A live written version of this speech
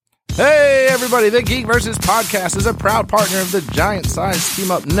Hey, everybody. The Geek Versus Podcast is a proud partner of the Giant Size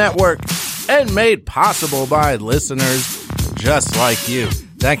Team Up Network and made possible by listeners just like you.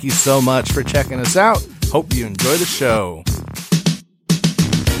 Thank you so much for checking us out. Hope you enjoy the show.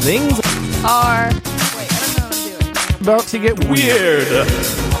 Things are... Wait, I don't know what I'm doing. About to get weird.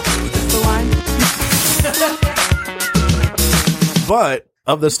 The line? But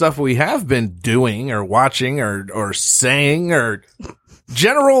of the stuff we have been doing or watching or saying or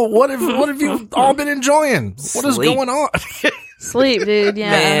general, what have you all been enjoying? What is going on? Sleep, dude. Yeah,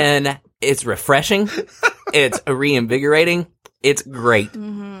 man, it's refreshing. It's reinvigorating. It's great.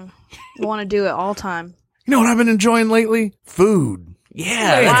 Mm-hmm. I want to do it all time. You know what I've been enjoying lately? Food.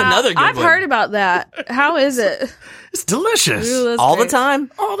 Yeah, that's another good I've one. heard about that. How is it? It's delicious. Ooh, that's All great. the time?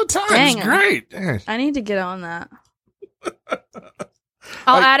 All the time. Dang It's it. great. Yeah. I need to get on that.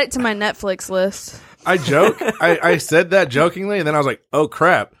 I'll add it to my Netflix list. I joke. I said that jokingly, and then I was like, oh,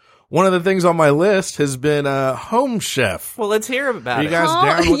 crap. One of the things on my list has been Home Chef. Well, let's hear about Are you it. guys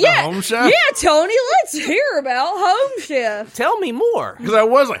down with the Home Chef? Yeah, Tony, let's hear about Home Chef. Tell me more. Because I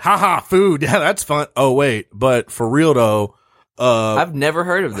was like, haha, food. Yeah, that's fun. Oh, wait. But for real, though, I've never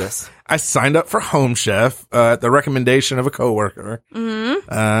heard of this. I signed up for Home Chef at the recommendation of a coworker.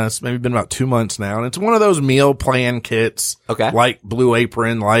 Mm-hmm. It's maybe been about 2 months now. And it's one of those meal plan kits. Okay. Like Blue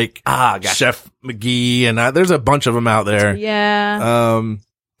Apron, like Gotcha. Chef McGee. And there's a bunch of them out there. Yeah.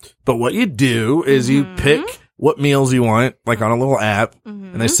 But what you do is you pick what meals you want, like on a little app,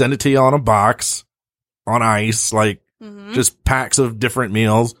 and they send it to you on a box, on ice, like just packs of different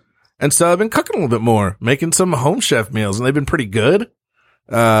meals. And so I've been cooking a little bit more, making some Home Chef meals, and they've been pretty good.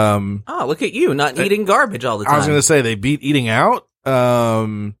 Oh, look at you, not eating garbage all the time. I was going to say they beat eating out. A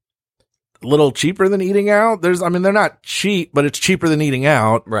little cheaper than eating out. They're not cheap, but it's cheaper than eating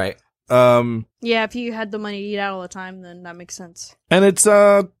out. Right. Yeah, if you had the money to eat out all the time, then that makes sense. And it's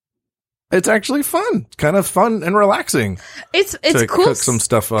actually fun, kind of fun and relaxing. It's to cool cook some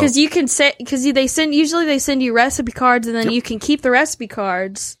stuff up because you can say they send you recipe cards and then you can keep the recipe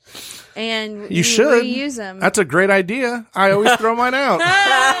cards and You should reuse them. That's a great idea. I always throw mine out.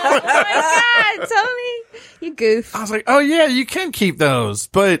 Oh my god, Tony, you goof. I was like, oh yeah, you can keep those,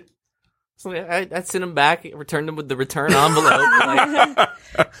 but So I sent them back, returned them with the return envelope. Like,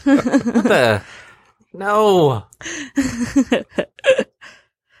 what the? No.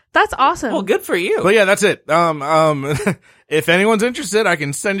 That's awesome. Well, good for you. But yeah, that's it. If anyone's interested, I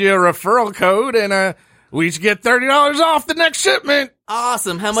can send you a referral code, and we each get $30 off the next shipment.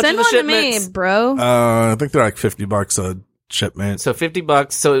 Awesome. How much Send are the one to shipments? me, bro. I think they're like $50 a shipment. So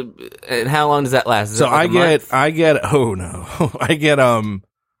 $50. So, and how long does that last? Is So it like I a get. Oh no, I get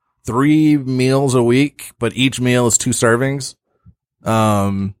 3 meals a week, but each meal is 2 servings.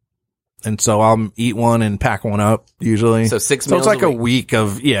 And so I'll eat one and pack one up usually. So 6 So meals it's like a a week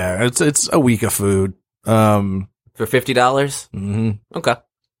of it's a week of food. for $50? Mm-hmm. Okay.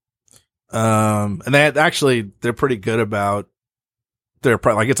 And they're pretty good about their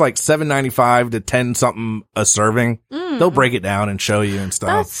price. Like it's like $7.95 to 10 something a serving. They'll break it down and show you and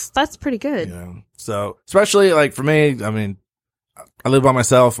stuff. That's pretty good. You know? So especially like for me, I mean, I live by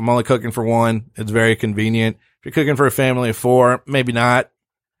myself. I'm only cooking for one. It's very convenient. If you're cooking for a family of 4, maybe not.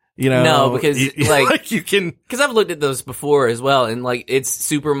 You know, No, because like you can, because I've looked at those before as well, and like it's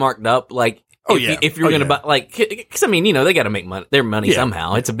super marked up. Like, if you're gonna buy, like, because I mean, you know, they got to make their money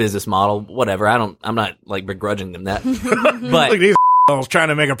somehow. It's a business model, whatever. I'm not like begrudging them that, but like these trying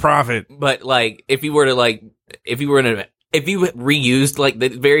to make a profit. But like, if you reused like the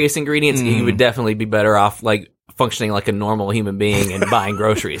various ingredients, you would definitely be better off like functioning like a normal human being and buying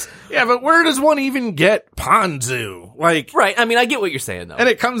groceries. Yeah, but where does one even get ponzu? Like, Right. I mean, I get what you're saying though. and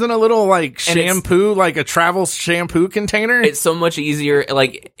it comes in a little like shampoo, like a travel shampoo container. It's so much easier.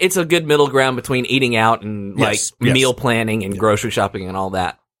 Like, it's a good middle ground between eating out and like Yes. meal planning and grocery shopping and all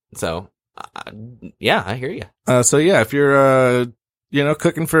that. So, yeah, I hear you. So yeah, if you're,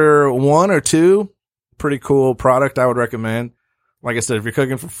 cooking for 1 or 2, pretty cool product. I would recommend. Like I said, if you're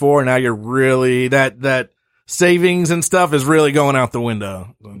cooking for 4, now you're really that savings and stuff is really going out the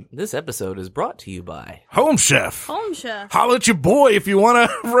window. This episode is brought to you by Home Chef. Home Chef. Holla at your boy if you want a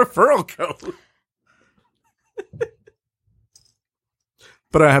referral code.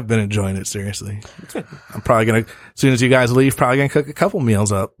 But I have been enjoying it, seriously. I'm probably going to, as soon as you guys leave, probably going to cook a couple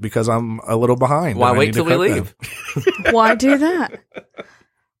meals up because I'm a little behind. Why and I wait need till to we cook leave? them. Why do that?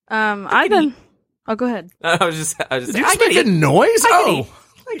 I've been. Oh, go ahead. I was just Did you just make a noise? I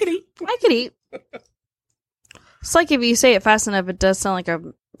could eat. I could eat. It's like if you say it fast enough, it does sound like a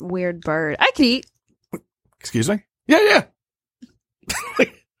weird bird. I could eat. Excuse me? Yeah.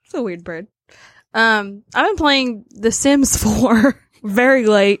 It's a weird bird. I've been playing The Sims 4 very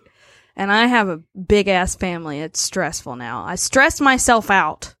late and I have a big ass family. It's stressful now. I stressed myself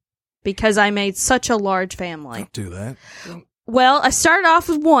out because I made such a large family. Don't do that. Well, I started off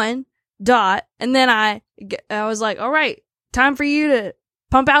with one, Dot, and then I was like, all right, time for you to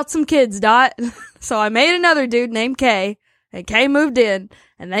pump out some kids, Dot. So I made another dude named Kay, and Kay moved in,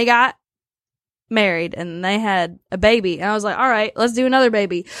 and they got married, and they had a baby. And I was like, all right, let's do another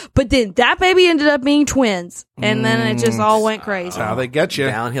baby. But then that baby ended up being twins, and then it just all went crazy. That's how they get you.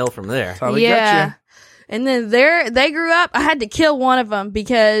 Downhill from there. That's how they get you. And then they grew up. I had to kill one of them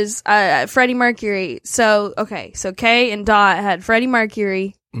because Freddie Mercury. So Kay and Dot had Freddie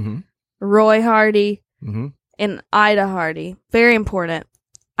Mercury, Roy Hardy, and Ida Hardy. Very important.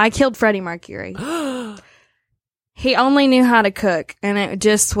 I killed Freddie Mercury. He only knew how to cook, and it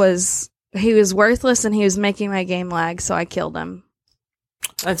just was. He was worthless, and he was making my game lag. So I killed him.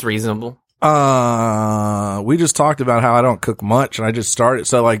 That's reasonable. We just talked about how I don't cook much, and I just started.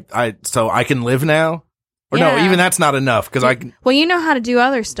 So I can live now. Or no, even that's not enough because I can. Well, you know how to do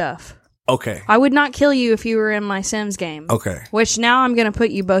other stuff. Okay. I would not kill you if you were in my Sims game. Okay. Which now I'm going to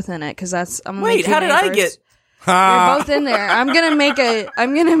put you both in it because that's. Wait, how did I get? You're both in there. I'm gonna make a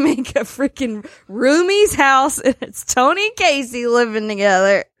freaking roomie's house, and it's Tony and Casey living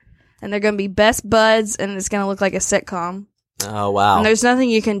together, and they're gonna be best buds, and it's gonna look like a sitcom. Oh wow! And there's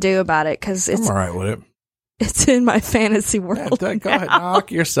nothing you can do about it because it's I'm all right with it. It's in my fantasy world. Go ahead,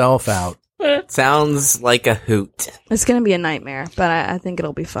 knock yourself out. Sounds like a hoot. It's gonna be a nightmare, but I think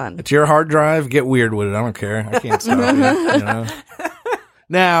it'll be fun. It's your hard drive. Get weird with it. I don't care. I can't stop it. You know?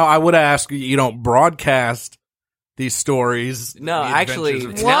 Now, I would ask you don't broadcast these stories. No, actually.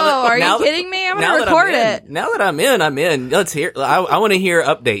 Whoa, are you kidding me? I'm going to record it. Now that I'm in. Let's hear. I want to hear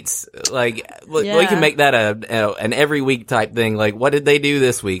updates. Like, we can make that an every week type thing. Like, what did they do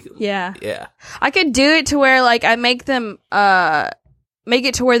this week? Yeah. Yeah. I could do it to where, like, I make them, make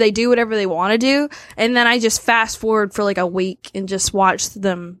it to where they do whatever they want to do, and then I just fast forward for like a week and just watch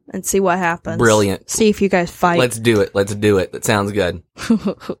them and see what happens. Brilliant. See if you guys fight. Let's do it. That sounds good.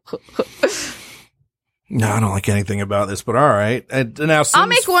 No, I don't like anything about this, but all right. And now Sims I'll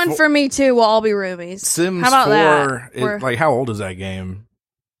make one for me too. We'll all be roomies. Sims how about 4, like how old is that game?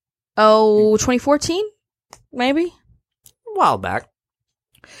 Oh, 2014? Maybe? A while back.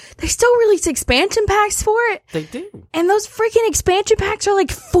 They still release expansion packs for it. They do. And those freaking expansion packs are like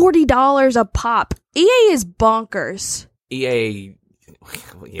 $40 a pop. EA is bonkers. EA.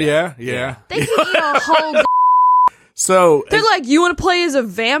 Yeah. They can eat a whole... So they're like, you want to play as a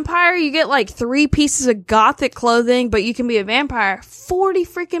vampire? You get like 3 pieces of gothic clothing, but you can be a vampire. $40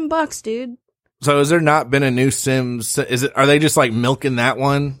 freaking bucks, dude. So has there not been a new Sims? Are they just like milking that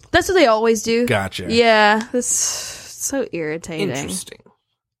one? That's what they always do. Gotcha. Yeah, that's so irritating. Interesting.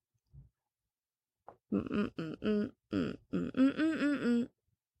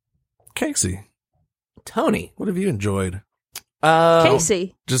 Casey, Tony, what have you enjoyed?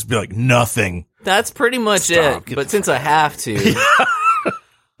 Casey, just be like nothing. That's pretty much it. But since I have to,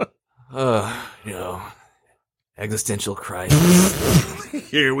 existential crisis.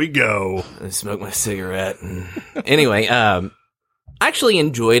 Here we go. I smoke my cigarette. Anyway, I actually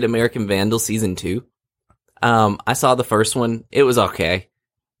enjoyed American Vandal season 2. I saw the first one. It was okay.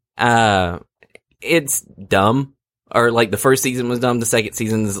 It's dumb. Or, like, the first season was dumb, the second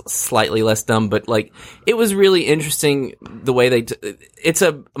season is slightly less dumb, but, like, it was really interesting the way they... it's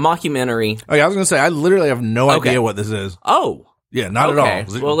a mockumentary. Oh, yeah, I was going to say, I literally have no idea what this is. Oh. Yeah, not at all.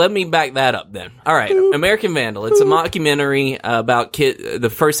 Well, let me back that up then. All right, American Vandal. It's a mockumentary about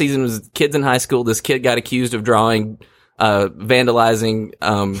the first season was kids in high school. This kid got accused of vandalizing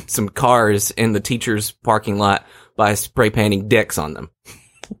some cars in the teacher's parking lot by spray painting dicks on them.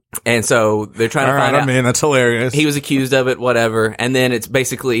 And so they're trying to find out. I mean, that's hilarious. He was accused of it, whatever. And then it's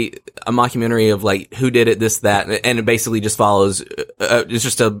basically a mockumentary of like who did it, this, that, and it basically just follows. It's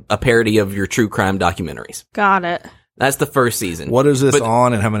just a parody of your true crime documentaries. Got it. That's the first season. What is this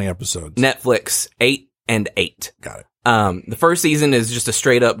on, and how many episodes? Netflix 8 and 8. Got it. The first season is just a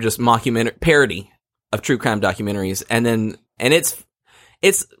straight up just mockumentary parody of true crime documentaries, and it's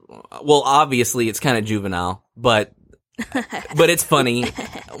well, obviously it's kind of juvenile, but it's funny.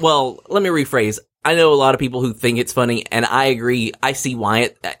 Well, let me rephrase. I know a lot of people who think it's funny, and I agree. I see why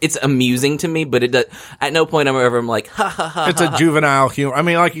it's amusing to me, but it does, at no point I'm like, ha ha ha. It's a juvenile humor. I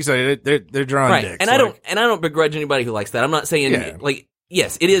mean, like you said, they're drawing dicks. And I don't begrudge anybody who likes that. I'm not saying like,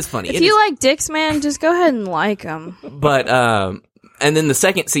 yes, it is funny. If you like dicks, man, just go ahead and like them. But and then the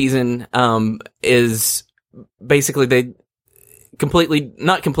second season is basically they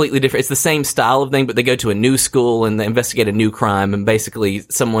not completely different. It's the same style of thing, but they go to a new school and they investigate a new crime, and basically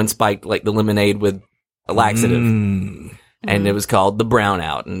someone spiked like the lemonade with a laxative. and it was called The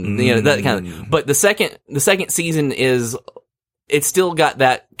Brownout, and that kind of. But the second season it's still got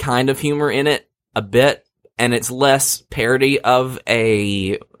that kind of humor in it a bit, and it's less parody of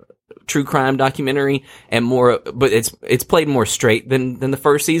a true crime documentary and more, but it's played more straight than the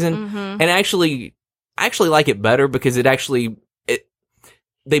first season, and actually I actually like it better because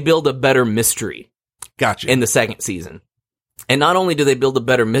they build a better mystery. Gotcha. In the second season. And not only do they build a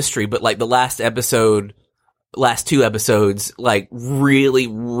better mystery, but like the last two episodes, like really,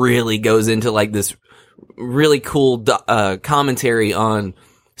 really goes into like this really cool commentary on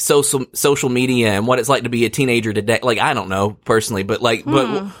social media and what it's like to be a teenager today. Like, I don't know personally, but like,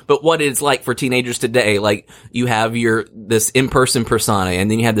 but what it's like for teenagers today. Like, you have this in-person persona, and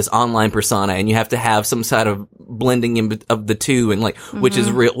then you have this online persona, and you have to have some sort of blending of the two, and like, which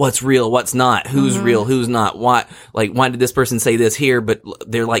is real, what's not, who's real, who's not, why did this person say this here, but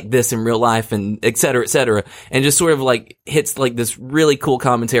they're like this in real life, and et cetera, and just sort of like hits like this really cool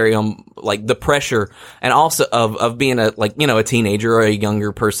commentary on like the pressure and also of being a teenager or a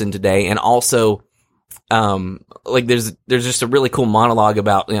younger person today, and also like there's just a really cool monologue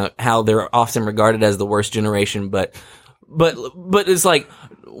about how they're often regarded as the worst generation, but it's like,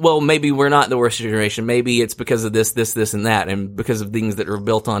 well, maybe we're not the worst generation, maybe it's because of this and that, and because of things that are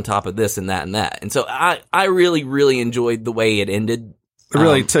built on top of this and that, and so I really, really enjoyed the way it ended. It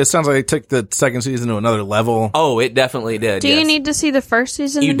really it sounds like it took the second season to another level. Oh, it definitely did. Do you need to see the first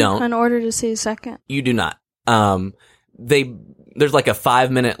season in order to see the second? You do not. There's like a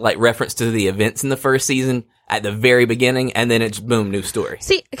 5-minute like reference to the events in the first season at the very beginning, and then it's boom, new story.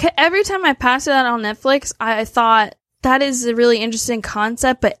 See, every time I pass it out on Netflix, I thought that is a really interesting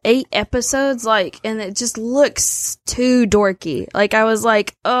concept, but 8 episodes, and it just looks too dorky. Like, I was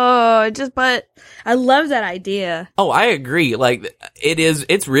like, but I love that idea. Oh, I agree. Like,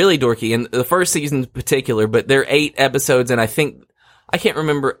 it's really dorky, and the first season in particular, but there are 8 episodes, and I can't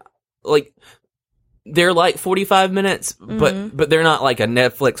remember, like, they're like 45 minutes, but they're not like a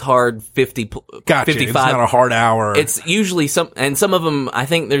Netflix hard 55. It's not a hard hour. It's usually some of them, I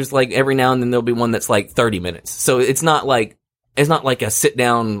think there's like every now and then there'll be one that's like 30 minutes. So it's not like a sit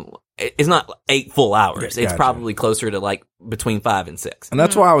down, it's not 8 full hours. It's probably closer to like between 5 and 6. And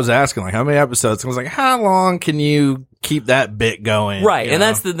that's why I was asking, like, how many episodes? I was like, how long can you keep that bit going? Right. And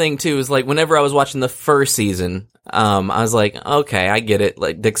that's the thing too, is like whenever I was watching the first season, I was like, okay, I get it.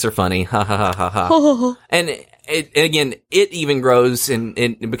 Like, dicks are funny. Ha ha ha ha ha. And again, it even grows and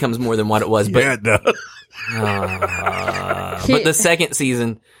it becomes more than what it was. But, yeah, it does. But the second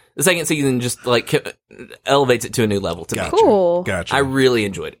season just like elevates it to a new level to me. Cool. Gotcha. I really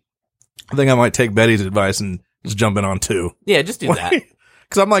enjoyed it. I think I might take Betty's advice and just jump in on 2. Yeah, just do that.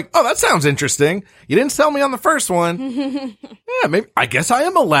 Because I'm like, oh, that sounds interesting. You didn't sell me on the first one. Yeah, maybe. I guess I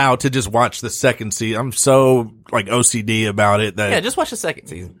am allowed to just watch the second season. I'm so like OCD about it that. Yeah, just watch the second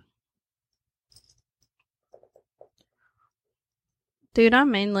season. Dude,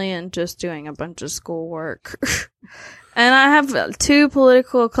 I'm mainly in just doing a bunch of schoolwork. And I have 2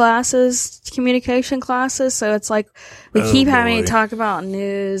 political classes, communication classes, so it's like we keep having to talk about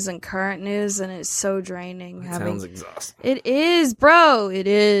news and current news, and it's so draining. Sounds exhausting. It is, bro. It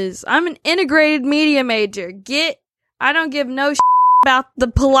is. I'm an integrated media major. I don't give no about the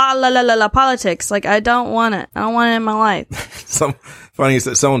politics. Like, I don't want it. I don't want it in my life. Funny is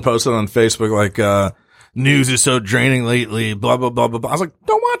that someone posted on Facebook, like, news is so draining lately, blah, blah, blah, blah, blah. I was like,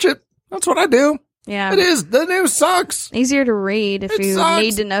 don't watch it. That's what I do. Yeah. It is. The news sucks. Easier to read if you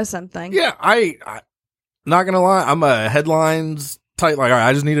need to know something. Yeah, I not gonna lie, I'm a headlines type, like, all right,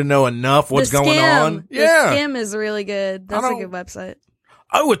 I just need to know enough what's going on. Yeah. The Skim is really good. That's a good website.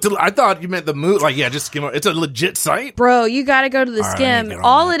 Oh, I thought you meant the movie. Like, yeah, just Skim. It's a legit site. Bro, you gotta go to the Skim.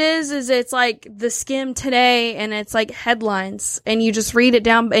 All it is it's like the Skim today, and it's like headlines, and you just read it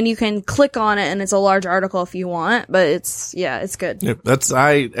down, and you can click on it, and it's a large article if you want, but it's good. Yeah,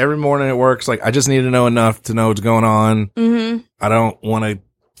 every morning it works. Like, I just need to know enough to know what's going on. Mm-hmm. I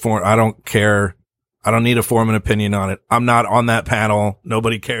don't care. I don't need to form an opinion on it. I'm not on that panel.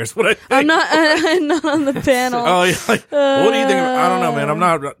 Nobody cares what I think. I'm not on the panel. Oh, yeah. Like, what do you think? I don't know, man. I'm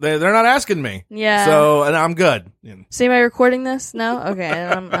not. They're not asking me. Yeah. So, and I'm good. So, am I recording this? No. Okay.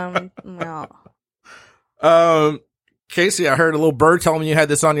 I'm no. Casey, I heard a little bird telling me you had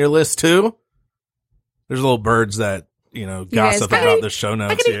this on your list too. There's little birds that gossip about the show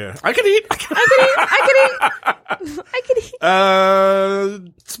notes. I could eat.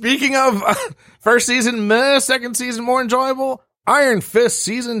 Speaking of first season, second season more enjoyable. Iron Fist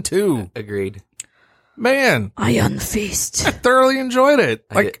season 2. Agreed. Man, Iron Fist. I thoroughly enjoyed it.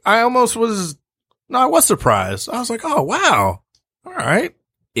 I was surprised. I was like, oh wow, all right.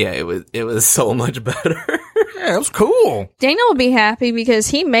 Yeah, it was so much better. Yeah, it was cool. Daniel will be happy because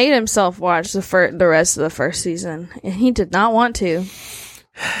he made himself watch the rest of the first season, and he did not want to.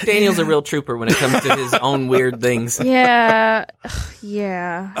 Daniel's a real trooper when it comes to his own weird things. Yeah. He's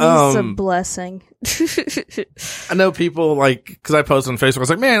a blessing. I know people because I posted on Facebook, I was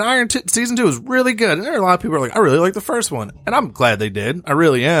like, man, Iron Season 2 is really good. And there are a lot of people who are like, I really like the first one. And I'm glad they did. I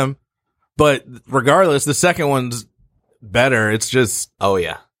really am. But regardless, the second one's better. It's just... Oh,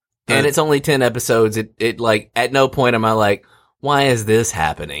 yeah. And it's only 10 episodes. It at no point am I like, why is this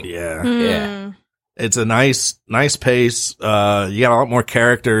happening? Yeah. Yeah. It's a nice pace. You got a lot more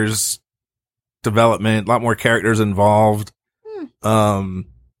characters development, a lot more characters involved. I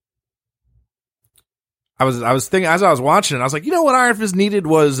was thinking as I was watching it, I was like, you know what Iron Fist needed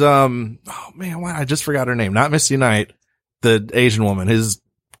was, oh man, why I just forgot her name. Not Misty Knight, the Asian woman, his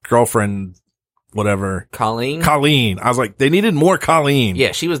girlfriend, whatever. Colleen. I was like, they needed more Colleen.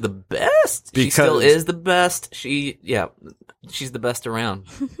 Yeah, she was the best. She still is the best. She's the best around.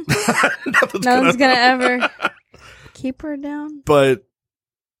 No one's gonna ever keep her down. But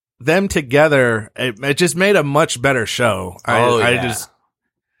them together, it just made a much better show.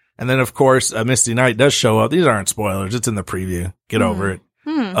 And then of course, Misty Knight does show up. These aren't spoilers. It's in the preview. Get over it.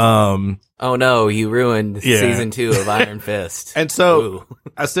 Oh no, you ruined season 2 of Iron Fist. And so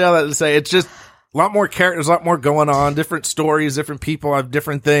I say all that to say, it's just a lot more characters, a lot more going on, different stories, different people have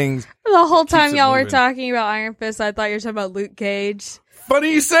different things. The whole time y'all were talking about Iron Fist, I thought you were talking about Luke Cage.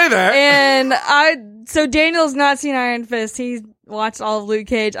 Funny you say that. And so Daniel's not seen Iron Fist. He's watched all of Luke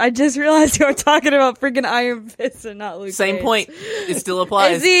Cage. I just realized you were talking about freaking Iron Fist and not Luke Cage. Same point. It still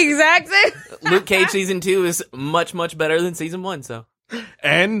applies. It's the exact same. Luke Cage season 2 is much, much better than season 1, so.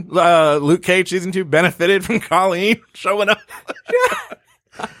 And Luke Cage season 2 benefited from Colleen showing up.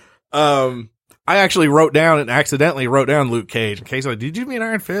 I actually accidentally wrote down Luke Cage in case did you mean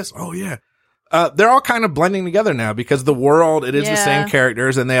Iron Fist? Oh yeah. They're all kind of blending together now because the world, it is the same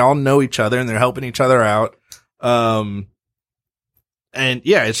characters and they all know each other and they're helping each other out. And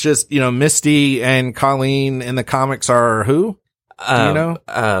yeah, it's just, Misty and Colleen in the comics are who? Do you know?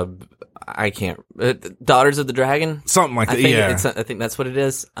 I can't. Daughters of the Dragon? Something like that. I think that's what it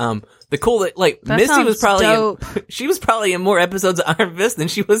is. The cool that Misty was probably she was probably in more episodes of Iron Fist than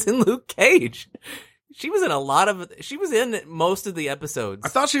she was in Luke Cage. She was in she was in most of the episodes. I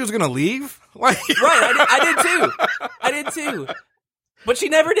thought she was going to leave. Right, I did too. But she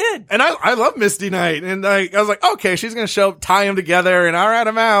never did. And I love Misty Knight. And I was like, okay, she's going to show up, tie them together, and all right,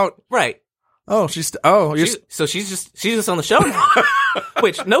 I'm out. Right. Oh, she's just on the show now.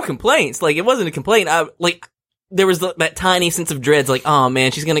 Which, no complaints. It wasn't a complaint. There was that tiny sense of dread. Oh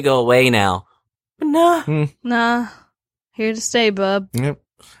man, she's gonna go away now. But nah. Here to stay, bub. Yep.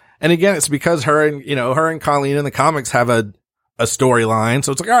 And again, it's because her and Colleen in the comics have a storyline.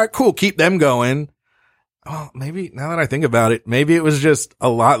 So it's like, all right, cool, keep them going. Oh, maybe now that I think about it, maybe it was just a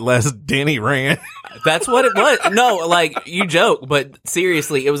lot less Danny Rand. That's what it was. No, you joke, but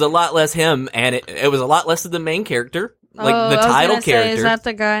seriously, it was a lot less him, and it was a lot less of the main character, the title character. Is that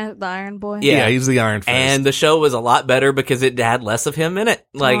the guy, the Iron Boy? Yeah, he's the Iron Fist. And the show was a lot better because it had less of him in it.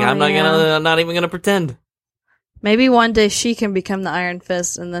 I'm not even gonna pretend. Maybe one day she can become the Iron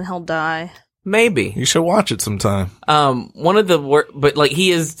Fist, and then he'll die. Maybe you should watch it sometime. One of the but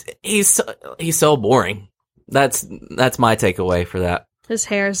he's so boring. That's my takeaway for that. His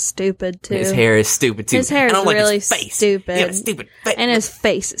hair is stupid too. His hair is stupid too. His hair is really his face. stupid. Yeah, stupid face. And his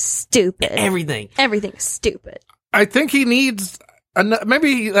face is stupid. Everything is stupid. I think he needs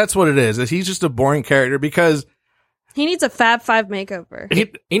maybe that's what it is. That he's just a boring character because he needs a Fab Five makeover.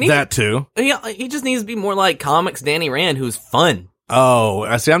 He needs that too. He just needs to be more like comics Danny Rand, who's fun. Oh,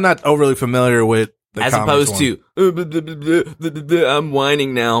 I see. I'm not overly familiar with. As opposed to, I'm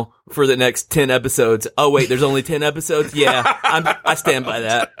whining now for the next 10 episodes. Oh wait, there's only 10 episodes? Yeah, I stand by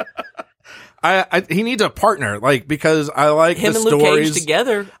that. He needs a partner, because I like him the and stories. Luke Cage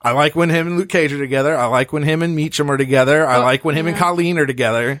together. I like when him and Luke Cage are together. I like when him and Meacham are together. I like when him and Colleen are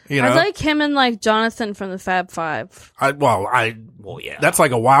together. I like him and Jonathan from the Fab Five. Yeah. That's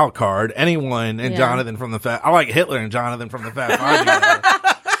like a wild card. Anyone and Jonathan from the Fab. I like Hitler and Jonathan from the Fab Five together.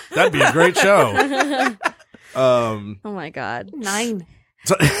 That'd be a great show. Oh my God. 9.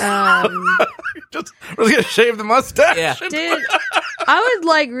 So, just really gonna shave the mustache. Yeah. Dude, I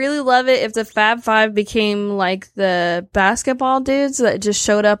would really love it if the Fab Five became the basketball dudes that just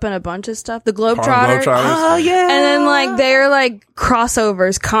showed up in a bunch of stuff. The Globetrotters. Oh yeah. And then they're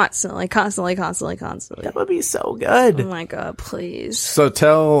crossovers constantly. That would be so good. Oh my God, please. So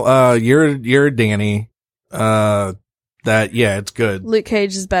tell you're Danny. it's good. Luke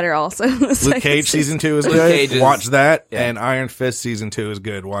Cage is better also. Luke Cage season 2 is good. Watch that. Yeah. And Iron Fist season 2 is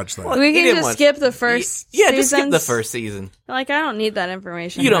good. Watch that. We can just skip the first seasons. Just skip the first season. Like, I don't need that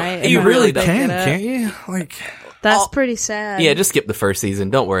information. You don't. Right? You really can't you? Like, that's pretty sad. Yeah, just skip the first season.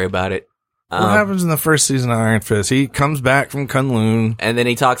 Don't worry about it. What happens in the first season of Iron Fist? He comes back from Kunlun. And then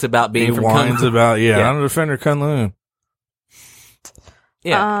he talks about being from Kunlun. He whines about, I'm a defender of Kunlun.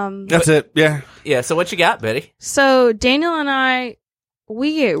 Yeah. That's it. Yeah. Yeah. So what you got, Betty? So Daniel and I,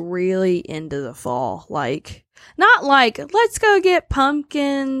 we get really into the fall. Like, not like, let's go get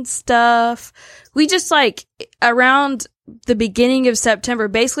pumpkin stuff. We just like, around the beginning of September,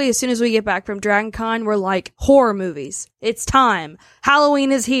 basically as soon as we get back from Dragon Con, we're like, horror movies. It's time.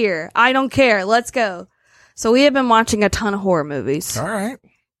 Halloween is here. I don't care. Let's go. So we have been watching a ton of horror movies. All right.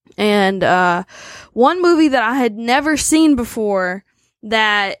 And one movie that I had never seen before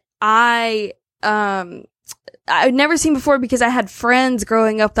that I'd never seen before because I had friends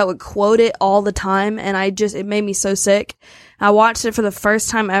growing up that would quote it all the time, and it made me so sick. I watched it for the first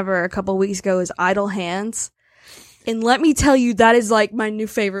time ever a couple weeks ago, is Idle Hands. And let me tell you, that is like my new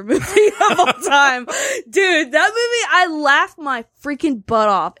favorite movie of all time. Dude, that movie, I laughed my freaking butt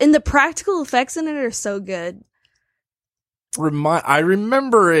off. And the practical effects in it are so good. I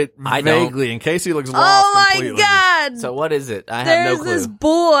remember it vaguely, in case he looks lost completely. Oh my god! So what is it? I have no clue. There's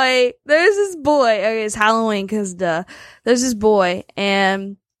this boy. Okay, it's Halloween, cause there's this boy,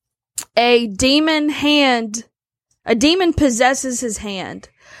 and a demon possesses his hand.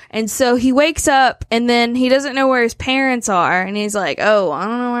 And so he wakes up, and then he doesn't know where his parents are, and he's like, oh, I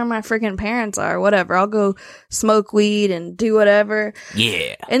don't know where my freaking parents are, whatever, I'll go smoke weed and do whatever.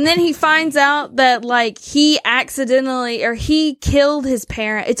 Yeah. And then he finds out that, like, he killed his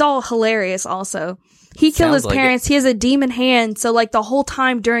parent. It's all hilarious also. He killed his parents. He has a demon hand, so, like, the whole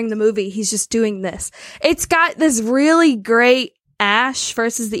time during the movie, he's just doing this. It's got this really great Ash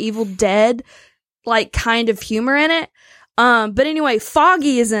versus the Evil Dead, like, kind of humor in it. But anyway,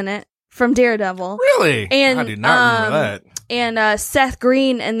 Foggy is in it from Daredevil. Really? And I do not remember that. And Seth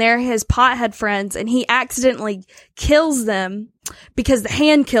Green, and they're his pothead friends, and he accidentally kills them because the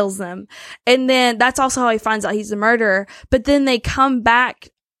hand kills them. And then that's also how he finds out he's the murderer. But then they come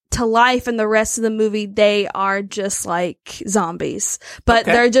back to life, and the rest of the movie, they are just like zombies. But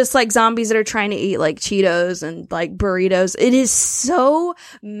they're just like zombies that are trying to eat like Cheetos and like burritos. It is so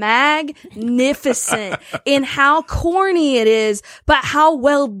magnificent in how corny it is, but how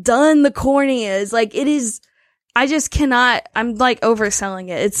well done the corny is. Like, it is, I just cannot, I'm like overselling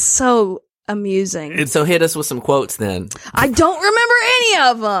it. It's so amusing. And so hit us with some quotes then. I don't remember any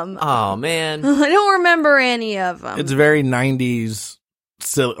of them. Oh man. I don't remember any of them. It's very 90s.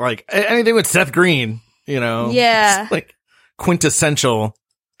 So, like, anything with Seth Green, you know? Yeah. It's like quintessential.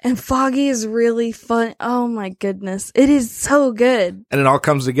 And Foggy is really fun. Oh my goodness. It is so good. And it all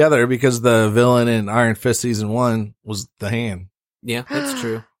comes together because the villain in Iron Fist season 1 was the hand. Yeah, that's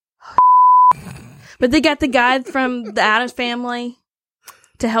true. But they got the guy from the Addams Family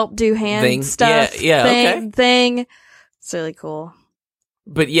to help do hand stuff. Thing. It's really cool.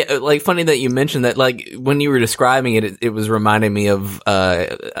 But yeah, like, funny that you mentioned that. Like, when you were describing it, it was reminding me of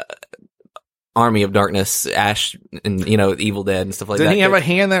Army of Darkness, Ash, and Evil Dead and stuff like that. Didn't he have a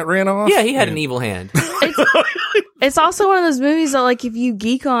hand that ran off? Yeah, he had an evil hand. It's also one of those movies that, like, if you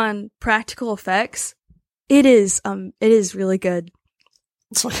geek on practical effects, it is really good.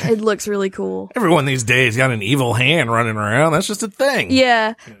 It looks really cool. Everyone these days got an evil hand running around. That's just a thing.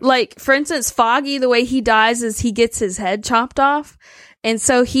 Yeah. Like, for instance, Foggy, the way he dies is he gets his head chopped off. And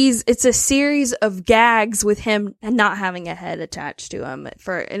so it's a series of gags with him not having a head attached to him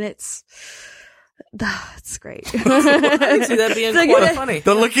and it's great. I can see that being quite funny.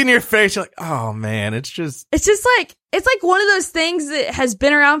 The look in your face, you're like, oh man, it's like one of those things that has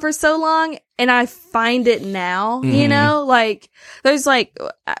been around for so long, and I find it now, like there's like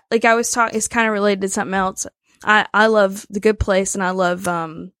I was talking, it's kind of related to something else. I love The Good Place, and I love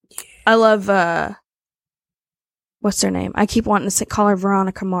what's her name? I keep wanting to call her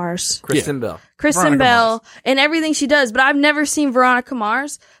Veronica Mars. Kristen Bell. Kristen Bell and everything she does, but I've never seen Veronica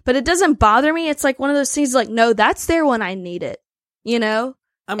Mars, but it doesn't bother me. It's like one of those things like, no, that's there when I need it,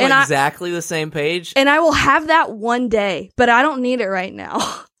 I'm on exactly the same page. And I will have that one day, but I don't need it right now.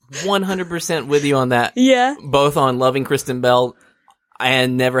 100% with you on that. Yeah. Both on loving Kristen Bell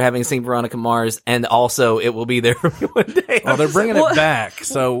and never having seen Veronica Mars, and also it will be there for me one day. Well, they're bringing it back,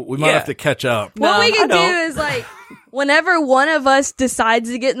 so we might have to catch up. What we can do is, like, whenever one of us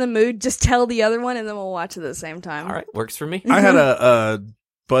decides to get in the mood, just tell the other one, and then we'll watch it at the same time. All right, works for me. I had a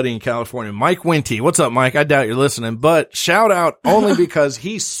buddy in California, Mike Winty. What's up, Mike? I doubt you're listening, but shout out only because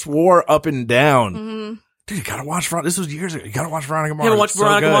he swore up and down dude, you gotta watch This was years ago. You gotta watch Veronica Mars. You haven't watched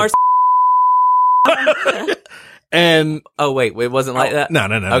Veronica Mars? And oh wait, it wasn't like that. No.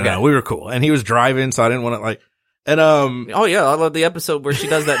 Okay, no. We were cool, and he was driving, so I didn't want to like. And oh yeah, I love the episode where she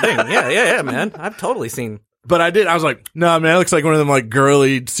does that thing. Yeah, man, I've totally seen. But I was like, no, man, it looks like one of them like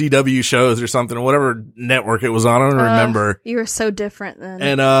girly CW shows or something, or whatever network it was on. I don't remember. You were so different then.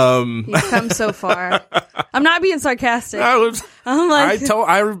 And you've come so far. I'm not being sarcastic. I'm like,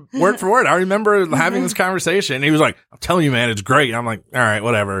 I word for word. I remember having this conversation. He was like, I'm telling you, man, it's great. I'm like, all right,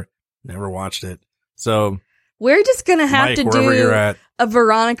 whatever. Never watched it. So we're just gonna have Mike, to wherever do you're at. a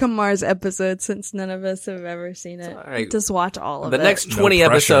Veronica Mars episode since none of us have ever seen it. Right. Just watch all of it. The next 20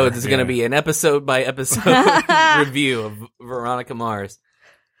 episodes is going to be an episode by episode review of Veronica Mars.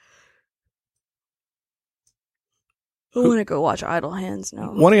 I want to go watch Idle Hands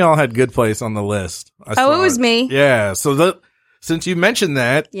now. One of y'all had Good Place on the list. It was me. Yeah. So since you mentioned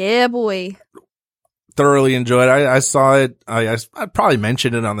that, yeah, boy, thoroughly enjoyed it. I saw it. I probably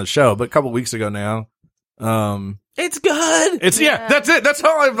mentioned it on the show, but a couple weeks ago now. It's good. Yeah, that's it. That's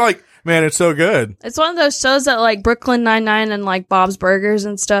all I'm like, man, it's so good. It's one of those shows that like Brooklyn Nine-Nine and like Bob's Burgers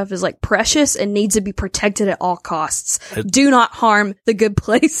and stuff is like precious and needs to be protected at all costs. Do not harm The Good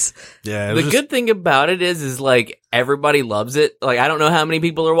Place. Yeah. The good thing about it is like everybody loves it. Like I don't know how many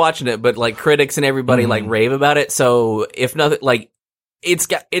people are watching it, but like critics and everybody like rave about it. So if nothing, like it's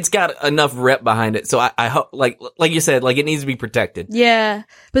got enough rep behind it. So I hope like you said, like it needs to be protected. Yeah.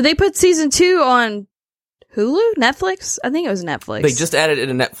 But they put season 2 on Hulu? Netflix? I think it was Netflix. They just added it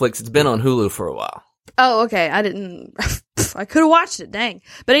to Netflix. It's been on Hulu for a while. Oh, okay. I didn't... I could have watched it, dang.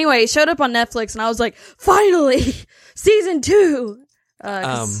 But anyway, it showed up on Netflix, and I was like, finally! Season 2!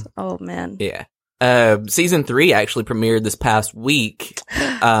 Oh, man. Yeah. Season 3 actually premiered this past week.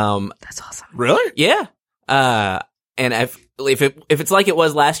 That's awesome. Really? Yeah. And if it's like it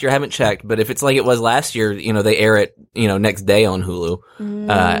was last year, I haven't checked, but if it's like it was last year, they air it, next day on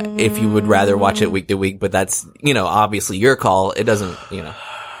Hulu. If you would rather watch it week to week, but that's, obviously your call. It doesn't,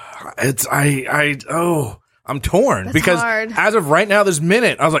 I'm torn. That's because hard. As of right now, this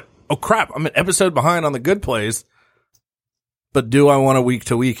minute, I was like, oh crap, I'm an episode behind on The Good Place. But do I want to week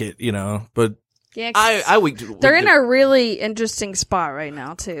to week it, but Yeah, I week to they're in a really interesting spot right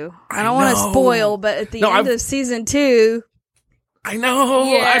now too. I don't want to spoil, but at the end of season 2, I know.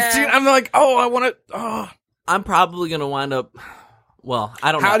 Yeah. I'm like, I want to. I'm probably gonna wind up. Well,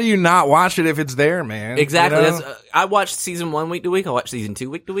 I don't know. How do you not watch it if it's there, man? Exactly. That's, I watched season 1 week to week. I watched season 2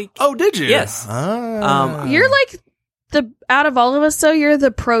 week to week. Oh, did you? Yes. You're like out of all of us, so you're the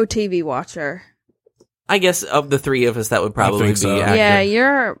pro TV watcher. I guess of the three of us, that would probably be accurate. Yeah,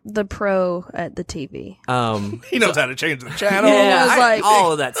 you're the pro at the TV. He knows how to change the channel. Yeah,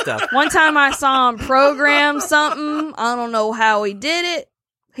 all of that stuff. One time I saw him program something. I don't know how he did it.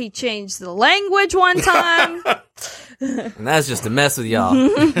 He changed the language one time. And that's just a mess with y'all.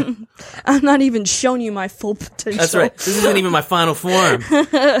 I'm not even showing you my full potential. That's right. This isn't even my final form.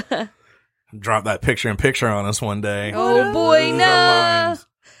 Drop that picture-in-picture on us one day. Oh, boy, no.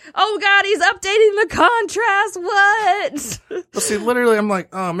 Oh, God, he's updating the contrast. What? Well, see, literally, I'm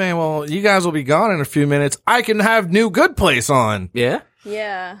like, oh, man, well, you guys will be gone in a few minutes. I can have new Good Place on. Yeah?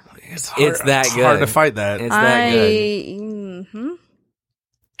 Yeah. It's hard, it's that good. Hard to fight that. It's that good. Mm-hmm.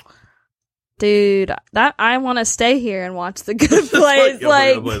 Dude, I want to stay here and watch The Good Place.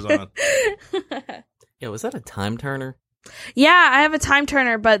 Yeah, was that a time turner? Yeah, I have a time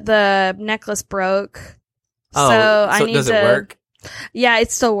turner, but the necklace broke. Oh, so I need does to. It work? Yeah,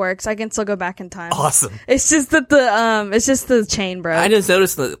 it still works. I can still go back in time. Awesome. It's just that the chain broke. I just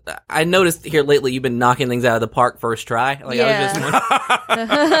noticed I noticed here lately you've been knocking things out of the park first try. Like yeah. I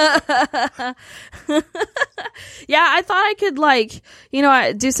was just yeah, I thought I could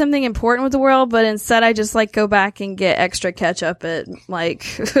do something important with the world, but instead I just go back and get extra ketchup at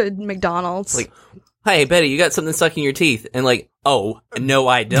McDonald's. Like, hey Betty, you got something stuck in your teeth, and oh no,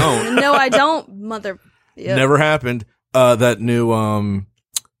 I don't. No, I don't, mother. Yep. Never happened. That new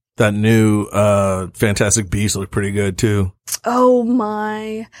Fantastic Beasts looked pretty good too. Oh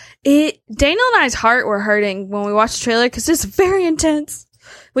my! Daniel and I's heart were hurting when we watched the trailer because it's very intense.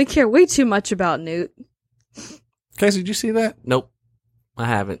 We care way too much about Newt. Casey, did you see that? Nope, I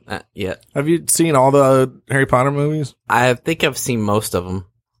haven't yet. Have you seen all the Harry Potter movies? I think I've seen most of them.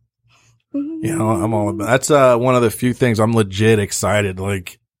 Yeah, I'm all about. That's one of the few things I'm legit excited.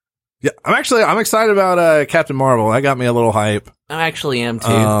 Yeah, I'm excited about Captain Marvel. That got me a little hype. I actually am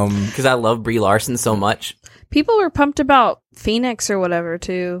too, because I love Brie Larson so much. People were pumped about Phoenix or whatever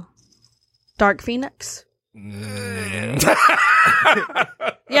too. Dark Phoenix. Yeah,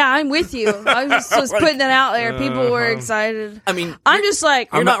 I'm with you. I was just putting that out there. People were excited. I mean, I'm just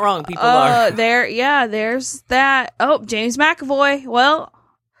like, you're not wrong. People are. There's that. Oh, James McAvoy. Well,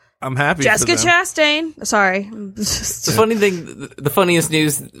 I'm happy. Jessica Chastain. Sorry. The funniest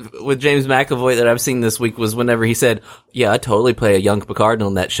news with James McAvoy that I've seen this week was whenever he said, "Yeah, I totally play a young Picard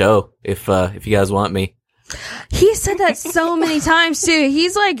on that show if you guys want me." He said that so many times too.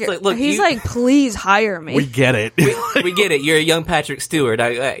 He's like, look, please hire me. We get it. we get it. You're a young Patrick Stewart.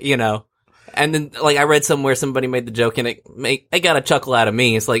 You know. And then, like, I read somewhere somebody made the joke, and it got a chuckle out of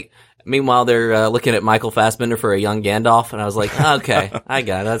me. It's like, meanwhile they're looking at Michael Fassbender for a young Gandalf, and I was like, okay, I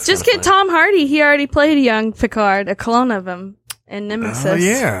got it. That's just get Tom Hardy. He already played a young Picard, a clone of him in Nemesis. Oh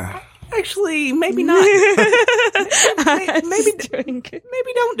yeah. Actually, maybe not. maybe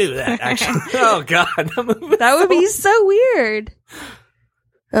don't do that. Actually, oh god, that would be so weird.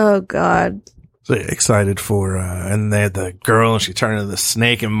 Oh god. So excited for, and they had the girl, and she turned into the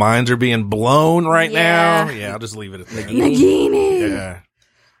snake, and minds are being blown right now. Yeah, I'll just leave it at Nagini. Yeah.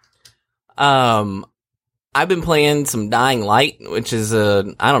 I've been playing some Dying Light, which is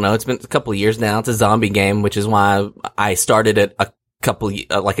I don't know, it's been a couple of years now. It's a zombie game, which is why I started it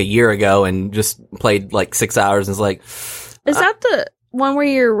like a year ago and just played like 6 hours and was like, is that the one where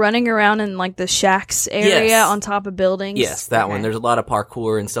you're running around in like the shacks area on top of buildings? Yes, that one. There's a lot of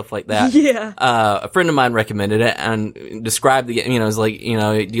parkour and stuff like that. Yeah. A friend of mine recommended it and described the game, was like,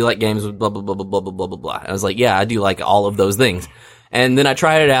 do you like games with blah, blah, blah, blah, blah, blah, blah, blah, blah. I was like, yeah, I do like all of those things. And then I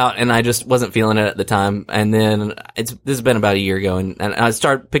tried it out and I just wasn't feeling it at the time. And then this has been about a year ago and I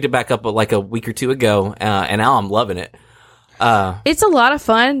picked it back up like a week or two ago, and now I'm loving it. It's a lot of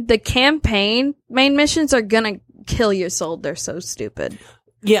fun. The campaign main missions are gonna kill your soul. They're so stupid.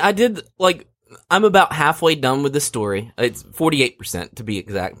 Yeah, I'm about halfway done with the story. It's 48% to be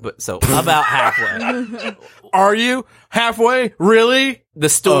exact, but so about halfway. Are you halfway? Really? The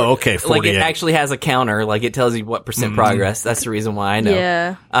story. Oh, okay. 48. Like it actually has a counter. Like it tells you what percent progress. That's the reason why I know.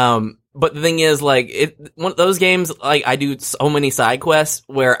 Yeah. But the thing is, like, one of those games, like, I do so many side quests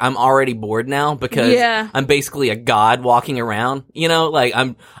where I'm already bored now because I'm basically a god walking around, like,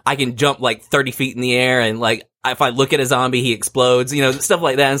 I can jump like 30 feet in the air and like, if I look at a zombie, he explodes, stuff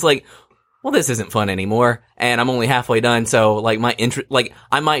like that. And it's like, well, this isn't fun anymore. And I'm only halfway done. So like my interest, like,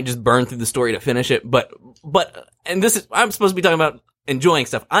 I might just burn through the story to finish it. But, and I'm supposed to be talking about enjoying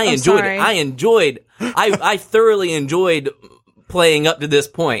stuff. I thoroughly enjoyed playing up to this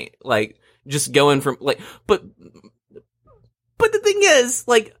point, like just going from like, but the thing is,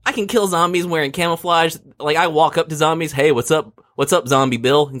 like, I can kill zombies wearing camouflage. Like, I walk up to zombies, hey, what's up, zombie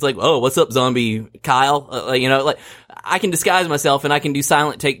Bill? He's like, oh, what's up, zombie Kyle? Like I can disguise myself and I can do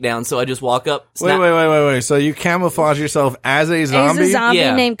silent takedowns. So I just walk up. Wait. So you camouflage yourself as a zombie? As a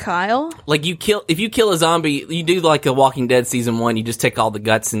zombie named Kyle? Like if you kill a zombie, you do like a Walking Dead season 1, you just take all the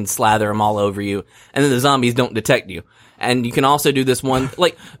guts and slather them all over you. And then the zombies don't detect you. And you can also do this one,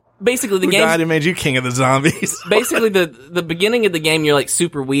 like, basically the game. God, it made you king of the zombies. Basically, the beginning of the game, you're like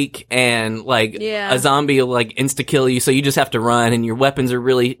super weak, and like a zombie will like insta kill you, so you just have to run, and your weapons are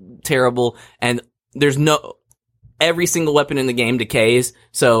really terrible, and every single weapon in the game decays,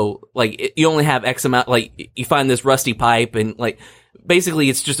 so like you only have X amount. Like you find this rusty pipe, and like basically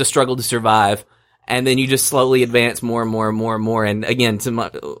it's just a struggle to survive. And then you just slowly advance more and more and more and more. And again,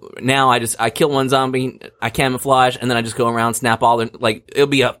 now I kill one zombie, I camouflage, and then I just go around, snap all like, it'll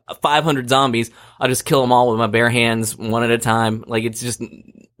be a 500 zombies. I'll just kill them all with my bare hands, one at a time. Like, it's just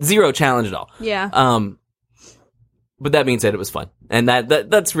zero challenge at all. Yeah. But that being said, it was fun. And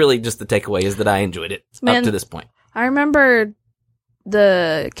that's really just the takeaway, is that I enjoyed it up to this point. I remember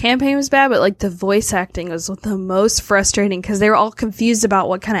the campaign was bad, but like the voice acting was the most frustrating because they were all confused about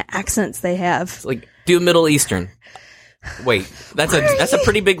what kind of accents they have. It's like, do Middle Eastern. Wait, that's a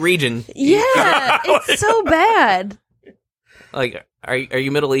pretty big region. Yeah, it's so bad. Like, are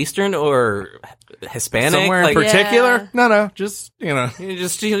you Middle Eastern or Hispanic? Somewhere in particular? Yeah. No, just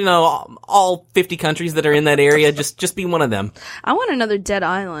all 50 countries that are in that area. Just be one of them. I want another Dead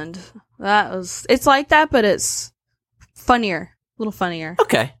Island. It's like that, but it's funnier. A little funnier.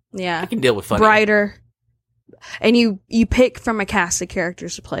 Okay. Yeah. I can deal with funny. Brighter. And you pick from a cast of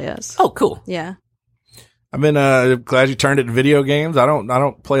characters to play as. Oh, cool. Yeah. I've been glad you turned it to video games. I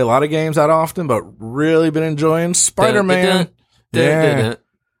don't play a lot of games that often, but really been enjoying Spider-Man. Yeah.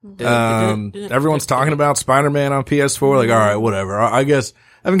 Everyone's talking about Spider-Man on PS4. Like, all right, whatever. I guess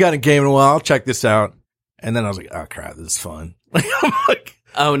I haven't gotten a game in a while. I'll check this out. And then I was like, oh crap, this is fun. I'm like,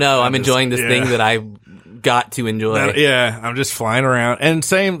 oh no, I'm enjoying this thing that I got to enjoy. I'm just flying around. And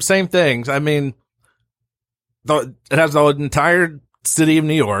same things. I mean, it has the entire city of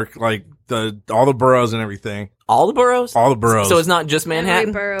New York, like all the boroughs and everything. All the boroughs? All the boroughs. So it's not just Manhattan?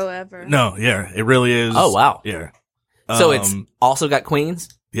 Every borough ever. No, yeah, it really is. Oh, wow. Yeah. So it's also got Queens?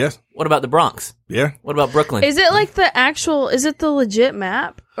 Yes. What about the Bronx? Yeah. What about Brooklyn? Is it like is it the legit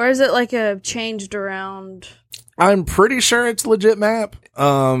map? Or is it like a changed around? I'm pretty sure it's legit map.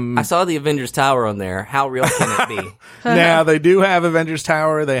 I saw the Avengers Tower on there. How real can it be? Now, they do have Avengers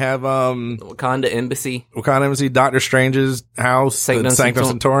Tower. They have Wakanda Embassy. Doctor Strange's house, Sanctum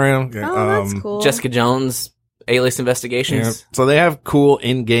Sanctorum. Yeah, oh, that's cool. Jessica Jones, Alias Investigations. Yeah. So they have cool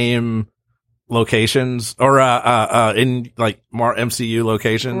in-game locations, or in like more MCU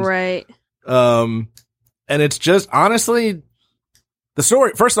locations. Right. And it's just, honestly, the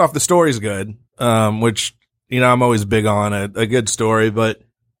story, first off, the story's good, which, I'm always big on a good story, but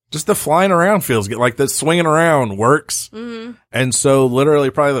just the flying around feels good. Like the swinging around works. Mm-hmm. And so literally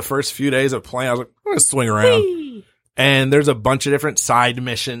probably the first few days of playing, I was like, I'm going to swing around. Whee! And there's a bunch of different side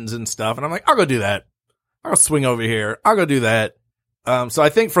missions and stuff. And I'm like, I'll go do that. I'll swing over here. I'll go do that. So I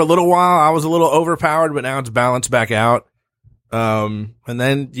think for a little while I was a little overpowered, but now it's balanced back out. And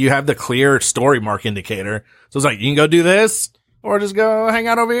then you have the clear story mark indicator. So it's like, you can go do this or just go hang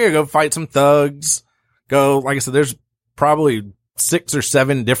out over here, go fight some thugs. Go, like I said, there's probably 6 or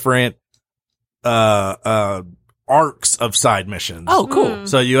 7 different, arcs of side missions. Oh, cool.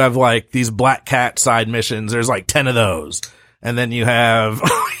 So you have like these Black Cat side missions. There's like 10 of those. And then you have,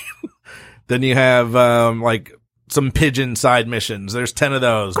 like some pigeon side missions. There's 10 of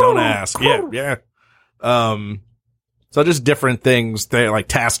those. Don't ask. Cool. Yeah. So just different things. They like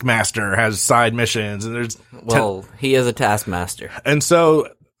Taskmaster has side missions and there's, he is a Taskmaster. And so,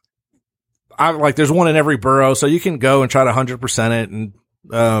 there's one in every borough, so you can go and try to 100% it, and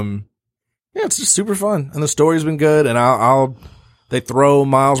it's just super fun. And the story's been good. And they throw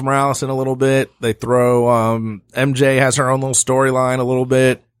Miles Morales in a little bit. They throw MJ has her own little storyline a little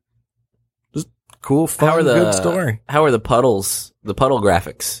bit. Just cool, fun, good story. How are the puddle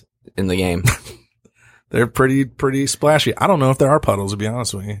graphics in the game? They're pretty splashy. I don't know if there are puddles, to be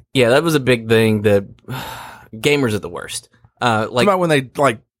honest with you. Yeah, that was a big thing. That gamers are the worst. What about when they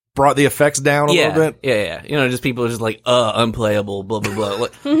brought the effects down a little bit? Yeah. Just people are just like, unplayable, blah, blah, blah.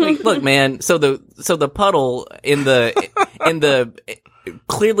 Look, man. So the puddle in the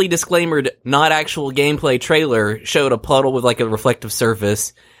clearly disclaimered, not actual gameplay trailer showed a puddle with like a reflective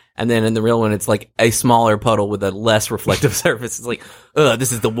surface. And then in the real one, it's like a smaller puddle with a less reflective surface. It's like,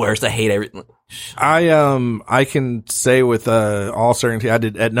 this is the worst. I hate everything. I can say with, all certainty,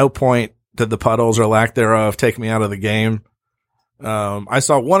 at no point did the puddles or lack thereof take me out of the game. I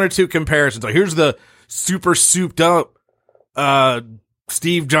saw 1 or 2 comparisons. Like, here's the super souped up,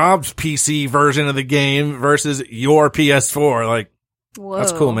 Steve Jobs PC version of the game versus your PS4. Like, whoa.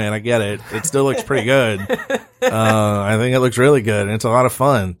 That's cool, man. I get it. It still looks pretty good. I think it looks really good and it's a lot of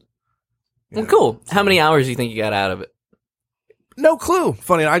fun. Well, cool. How many hours do you think you got out of it? No clue.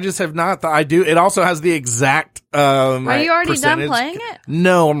 Funny. I just have not. I do. It also has the exact, Are you already done playing it?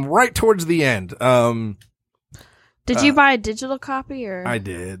 No, I'm right towards the end. Did you buy a digital copy or? I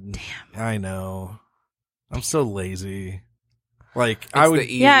did. Damn. I know. I'm so lazy. Like,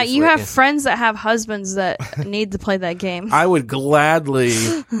 Yeah, you have friends that have husbands that need to play that game. I would gladly,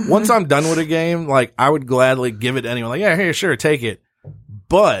 once I'm done with a game, like, I would gladly give it to anyone. Like, yeah, here, sure, take it.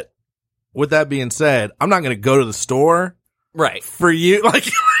 But, with that being said, I'm not going to go to the store. Right. For you. Like,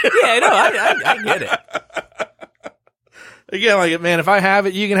 yeah, no, I get it. Again, like, man, if I have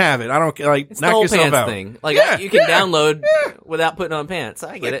it, you can have it. I don't care. Like, it's knock the whole yourself pants out. Thing. Like, you can download without putting on pants.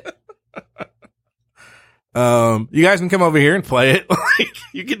 I get it. You guys can come over here and play it. Like,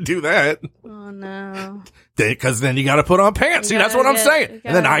 you can do that. Oh no. Because then you got to put on pants. See, that's what I'm saying.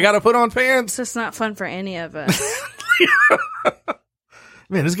 And then I got to put on pants. It's just not fun for any of us.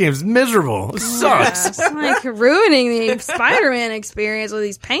 Man, this game's miserable. It sucks. It's like ruining the Spider-Man experience with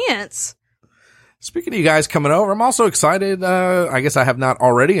these pants. Speaking of you guys coming over, I'm also excited. I guess I have not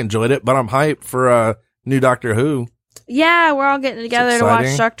already enjoyed it, but I'm hyped for new Doctor Who. Yeah, we're all getting together to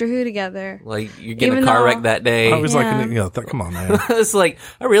watch Doctor Who together. Like, you're getting a car wreck that day. I was come on, man. It's like,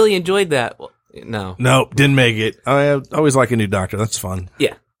 I really enjoyed that. Well, no. Nope, didn't make it. I always like a new Doctor. That's fun.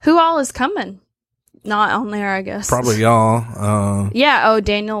 Yeah. Who all is coming? Not on there, I guess. Probably y'all. Yeah,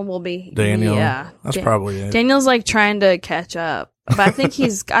 Daniel will be. Daniel. Yeah. That's probably it. Daniel's like trying to catch up. But I think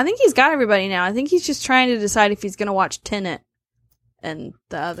he's got everybody now. I think he's just trying to decide if he's going to watch Tenet and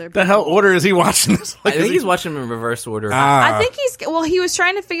the other people. The hell order is he watching this? Like, I think he's watching them in reverse order. I think he was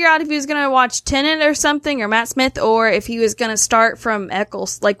trying to figure out if he was going to watch Tenet or something, or Matt Smith, or if he was going to start from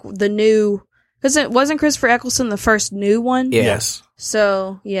Eccles, like the new Because wasn't Christopher Eccleston the first new one? Yeah. Yes.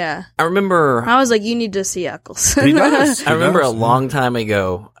 So, yeah. I remember... I was like, you need to see Eccleston. He does. I remember a long time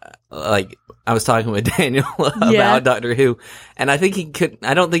ago, like, I was talking with Daniel about Doctor Who, and I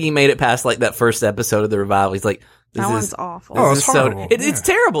don't think he made it past, like, that first episode of the revival. He's like, that one's awful. Oh, it's horrible. It's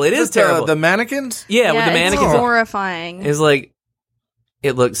terrible. It is terrible. The mannequins? Yeah, with the mannequins. It's horrifying. It's like,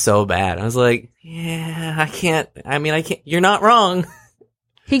 it looks so bad. I was like, yeah, I can't. You're not wrong.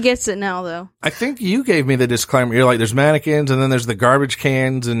 He gets it now, though. I think you gave me the disclaimer. You're like, there's mannequins, and then there's the garbage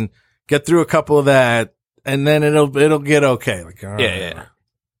cans, and get through a couple of that, and then it'll get okay. Like, yeah.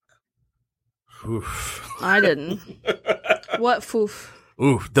 Oof. I didn't. What foof?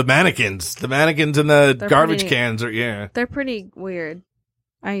 Ooh, the mannequins and the garbage cans are They're pretty weird.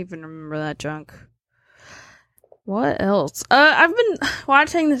 I even remember that junk. What else? I've been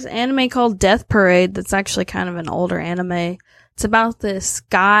watching this anime called Death Parade. That's actually kind of an older anime. It's about this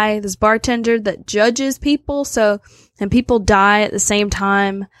guy, this bartender that judges people. And people die at the same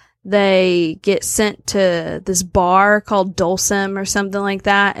time. They get sent to this bar called Dulcim or something like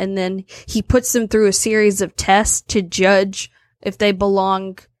that. And then he puts them through a series of tests to judge if they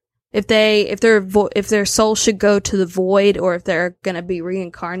belong, if their soul should go to the void or if they're going to be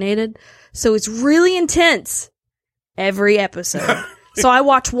reincarnated. So it's really intense every episode. So I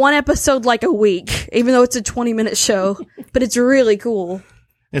watch one episode like a week, even though it's a 20-minute show, but it's really cool.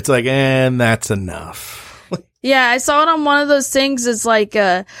 It's like, and that's enough. Yeah, I saw it on one of those things. It's like,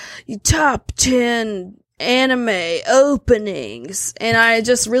 top 10 anime openings. And I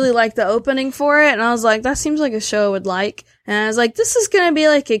just really liked the opening for it. And I was like, that seems like a show I would like. And I was like, this is going to be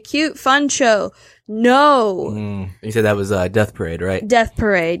like a cute, fun show. No. You said that was Death Parade, right? Death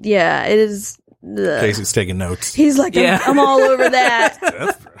Parade. Yeah, it is. Casey's taking notes. He's like, I'm all over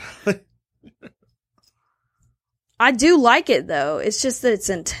that. I do like it, though. It's just that it's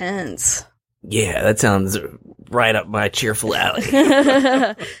intense. Yeah, that sounds right up my cheerful alley.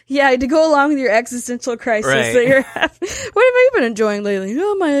 Yeah, to go along with your existential crisis that you're having. What have you been enjoying lately?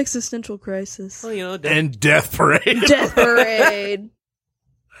 Oh, my existential crisis. Well, and Death Parade. Death Parade.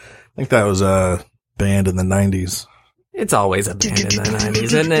 I think that was a band in the 90s. It's always a band in the 90s,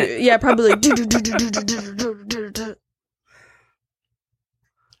 isn't it? Yeah, probably.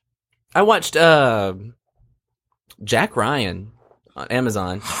 I watched Jack Ryan on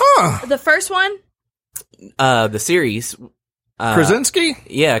Amazon. Huh. The first one? The series. Krasinski?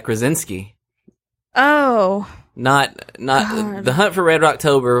 Yeah, Krasinski. Oh. Not God. The Hunt for Red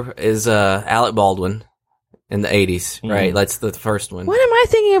October is Alec Baldwin in the 80s, right? That's the first one. What am I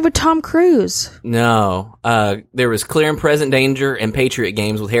thinking of with Tom Cruise? No. There was Clear and Present Danger and Patriot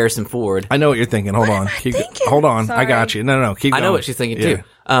Games with Harrison Ford. I know what you're thinking. Hold on. Hold on. Sorry. I got you. No. Keep going. I know what she's thinking too.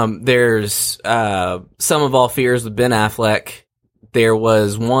 There's Sum of All Fears with Ben Affleck. There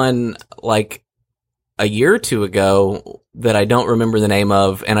was one like a year or two ago that I don't remember the name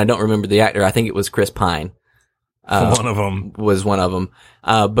of, and I don't remember the actor. I think it was Chris Pine. One of them was one of them,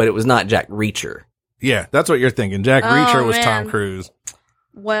 but it was not Jack Reacher. Yeah, that's what you're thinking. Jack Reacher was Tom Cruise.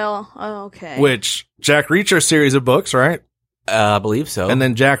 Well, okay. Which Jack Reacher series of books, right? I believe so. And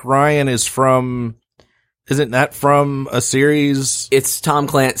then Jack Ryan is from. Isn't that from a series? It's Tom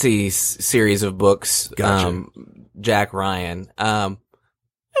Clancy's series of books. Gotcha. Jack Ryan. It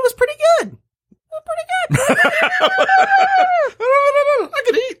was pretty good. I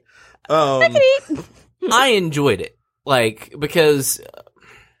could eat. I could eat. I enjoyed it, like, because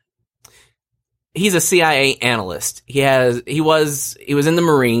he's a CIA analyst. He was in the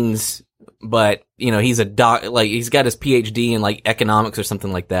Marines, but he's a he's got his PhD in like economics or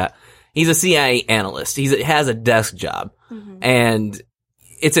something like that. He's a CIA analyst. He has a desk job, and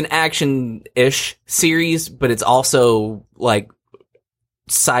it's an action-ish series, but it's also like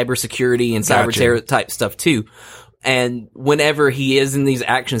cybersecurity and cyber terror type stuff too. And whenever he is in these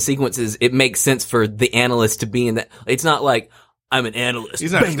action sequences, it makes sense for the analyst to be in that. It's not like, I'm an analyst.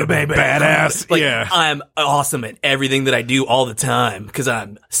 He's not just a badass. Like, yeah. I'm awesome at everything that I do all the time because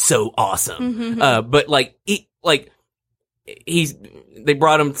I'm so awesome. But they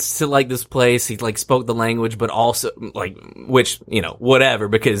brought him to like this place. He like spoke the language, but also like, which, whatever,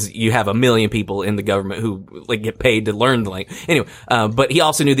 because you have a million people in the government who like get paid to learn the language. Anyway, but he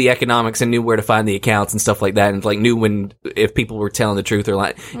also knew the economics and knew where to find the accounts and stuff like that. And like knew if people were telling the truth or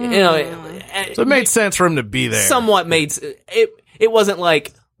like, so it made sense for him to be there. Somewhat made it wasn't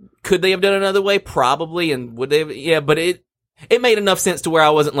like, could they have done it another way? Probably. And would they have? Yeah, but it made enough sense to where I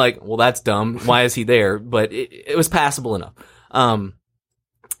wasn't like, well, that's dumb. Why is he there? But it was passable enough.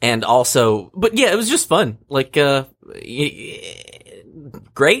 And also, but yeah, it was just fun. Like,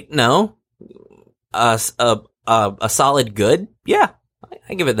 great. No, a solid good. Yeah.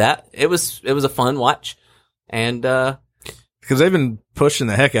 I give it that. It was a fun watch, and because they've been pushing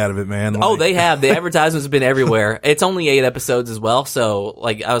the heck out of it, man. Like, they have. The advertisements have been everywhere. It's only 8 episodes as well, so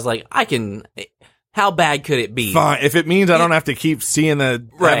like I was like, how bad could it be? Fine, if it means I don't have to keep seeing having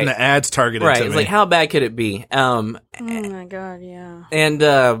the ads targeted to me. It's like, how bad could it be? Oh my god, yeah. And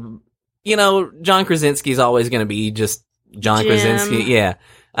John Krasinski's always going to be just John Krasinski. Yeah.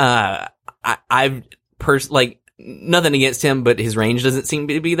 I've nothing against him, but his range doesn't seem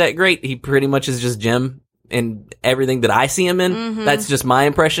to be that great. He pretty much is just Jim in everything that I see him in. Mm-hmm. That's just my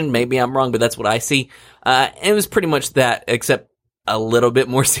impression. Maybe I'm wrong, but that's what I see. It was pretty much that, except a little bit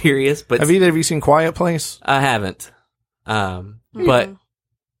more serious. But have either of you seen Quiet Place? I haven't. But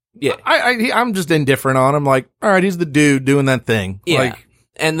yeah, I'm just indifferent on him. Like, all right, he's the dude doing that thing. Yeah. Like,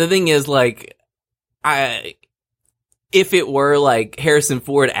 and the thing is, like, if it were like Harrison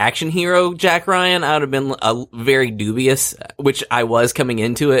Ford action hero Jack Ryan, I would have been very dubious, which I was coming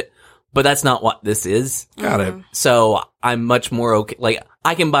into it. But that's not what this is. Got it. So I'm much more okay. Like,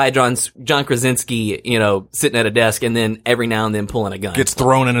 I can buy John Krasinski, sitting at a desk and then every now and then pulling a gun. Gets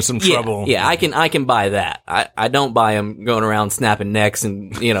thrown into some trouble. Yeah, I can buy that. I don't buy him going around snapping necks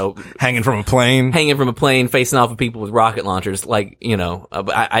and, hanging from a plane, facing off of people with rocket launchers. Like,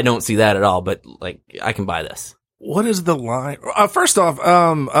 I don't see that at all, but like, I can buy this. What is the line? First off,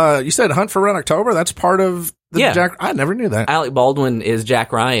 you said Hunt for Red October. That's part of Jack. I never knew that. Alec Baldwin is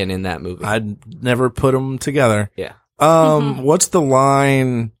Jack Ryan in that movie. I'd never put them together. Yeah. What's the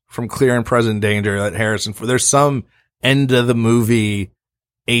line from Clear and Present Danger that Harrison Ford? There's some end of the movie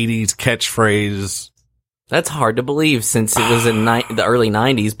 80s catchphrase. That's hard to believe since it was in the early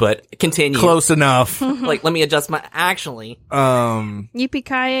 90s, but continue. Close enough. Like, let me adjust my, actually.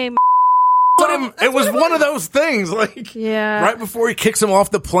 Yippee-ki-yay, it was one of those things, like, right before he kicks him off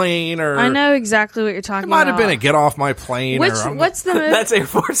the plane, or I know exactly what you're talking about. It might have been a Get Off My Plane. What's the movie? That's Air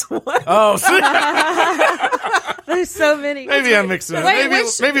Force One. Oh, there's so many. Maybe I'm mixing it.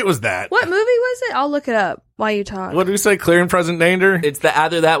 Maybe it was that. What movie was it? I'll look it up while you talk. What did we say? Clear and Present Danger? It's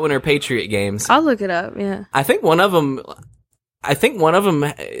either that one or Patriot Games. I'll look it up. Yeah. I think one of them,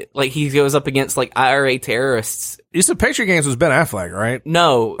 like, he goes up against, like, IRA terrorists. You said Patriot Games was Ben Affleck, right?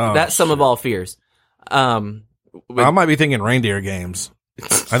 No, that's Sum of All Fears. I might be thinking Reindeer Games.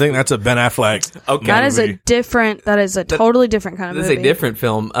 I think that's a Ben Affleck. Okay. That is a totally different kind of movie. That's a different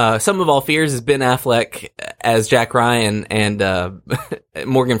film. Sum of All Fears is Ben Affleck as Jack Ryan and,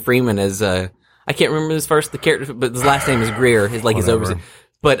 Morgan Freeman as, I can't remember the character, but his last name is Greer. His overseas.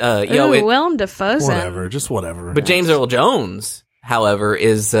 But, Willem Dafoe's whatever. But James Earl Jones, however,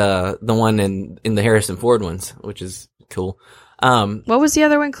 is, the one in the Harrison Ford ones, which is cool. What was the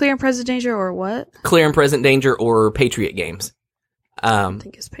other one? Clear and Present Danger or what? Clear and Present Danger or Patriot Games. I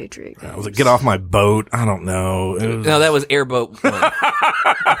think it's Patriot Games. Was it Get Off My Boat? I don't know. No, that was Airboat 1.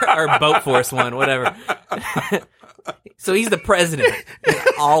 Or Boat Force 1, whatever. So he's the president.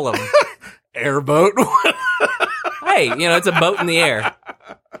 All of them. Airboat. Hey, it's a boat in the air.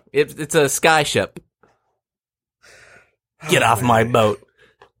 It's a sky ship. Get off my boat.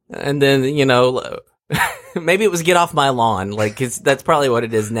 And then, maybe it was Get Off My Lawn. Like, that's probably what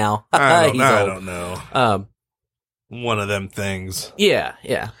it is now. I don't know. One of them things. Yeah.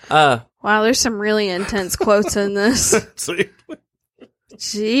 Wow, there's some really intense quotes in this.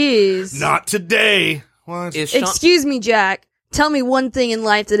 Jeez. Not today. What? Excuse me, Jack. Tell me one thing in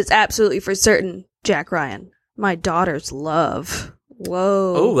life that is absolutely for certain, Jack Ryan. My daughter's love.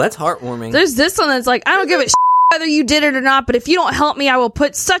 Whoa. Oh, that's heartwarming. There's this one that's like, I don't give a whether you did it or not, but if you don't help me, I will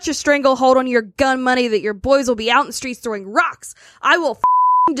put such a stranglehold on your gun money that your boys will be out in the streets throwing rocks. I will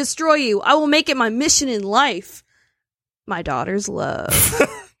destroy you. I will make it my mission in life. My daughter's love.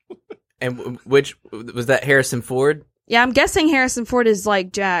 And which was that? Harrison Ford? Yeah, I'm guessing Harrison Ford is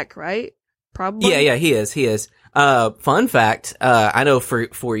like Jack, right? Probably. Yeah, he is. Fun fact, I know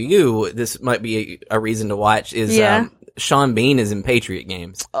for you, this might be a reason to watch, is Sean Bean is in Patriot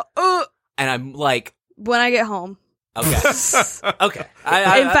Games. And I'm like... When I get home. Okay. Okay.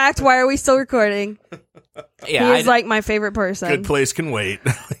 In fact, why are we still recording? Yeah, he's like my favorite person. Good place can wait.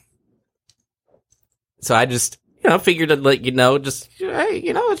 So I just, figured to let hey,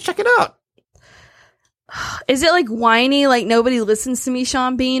 let's check it out. Is it like whiny, like nobody listens to me,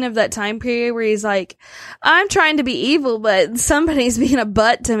 Sean Bean, of that time period where he's like, I'm trying to be evil, but somebody's being a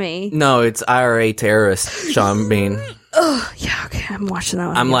butt to me? No, it's IRA terrorist, Sean Bean. Oh, yeah, okay, I'm watching that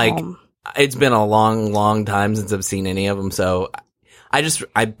one. I'm like, it's been a long, long time since I've seen any of them, so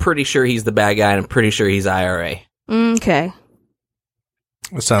I'm pretty sure he's the bad guy, and I'm pretty sure he's IRA. Okay.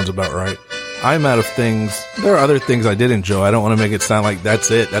 That sounds about right. I'm out of things. There are other things I did enjoy. I don't want to make it sound like that's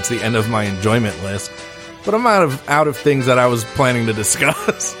it. That's the end of my enjoyment list. But I'm out of things that I was planning to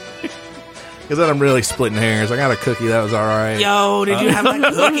discuss. Because then I'm really splitting hairs. I got a cookie that was all right. Yo, did you have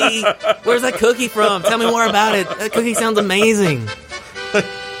that cookie? Where's that cookie from? Tell me more about it. That cookie sounds amazing.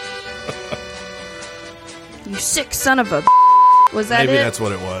 You sick son of a... Was that Maybe it? that's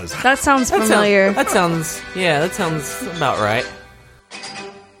what it was. That sounds familiar. That sounds about right.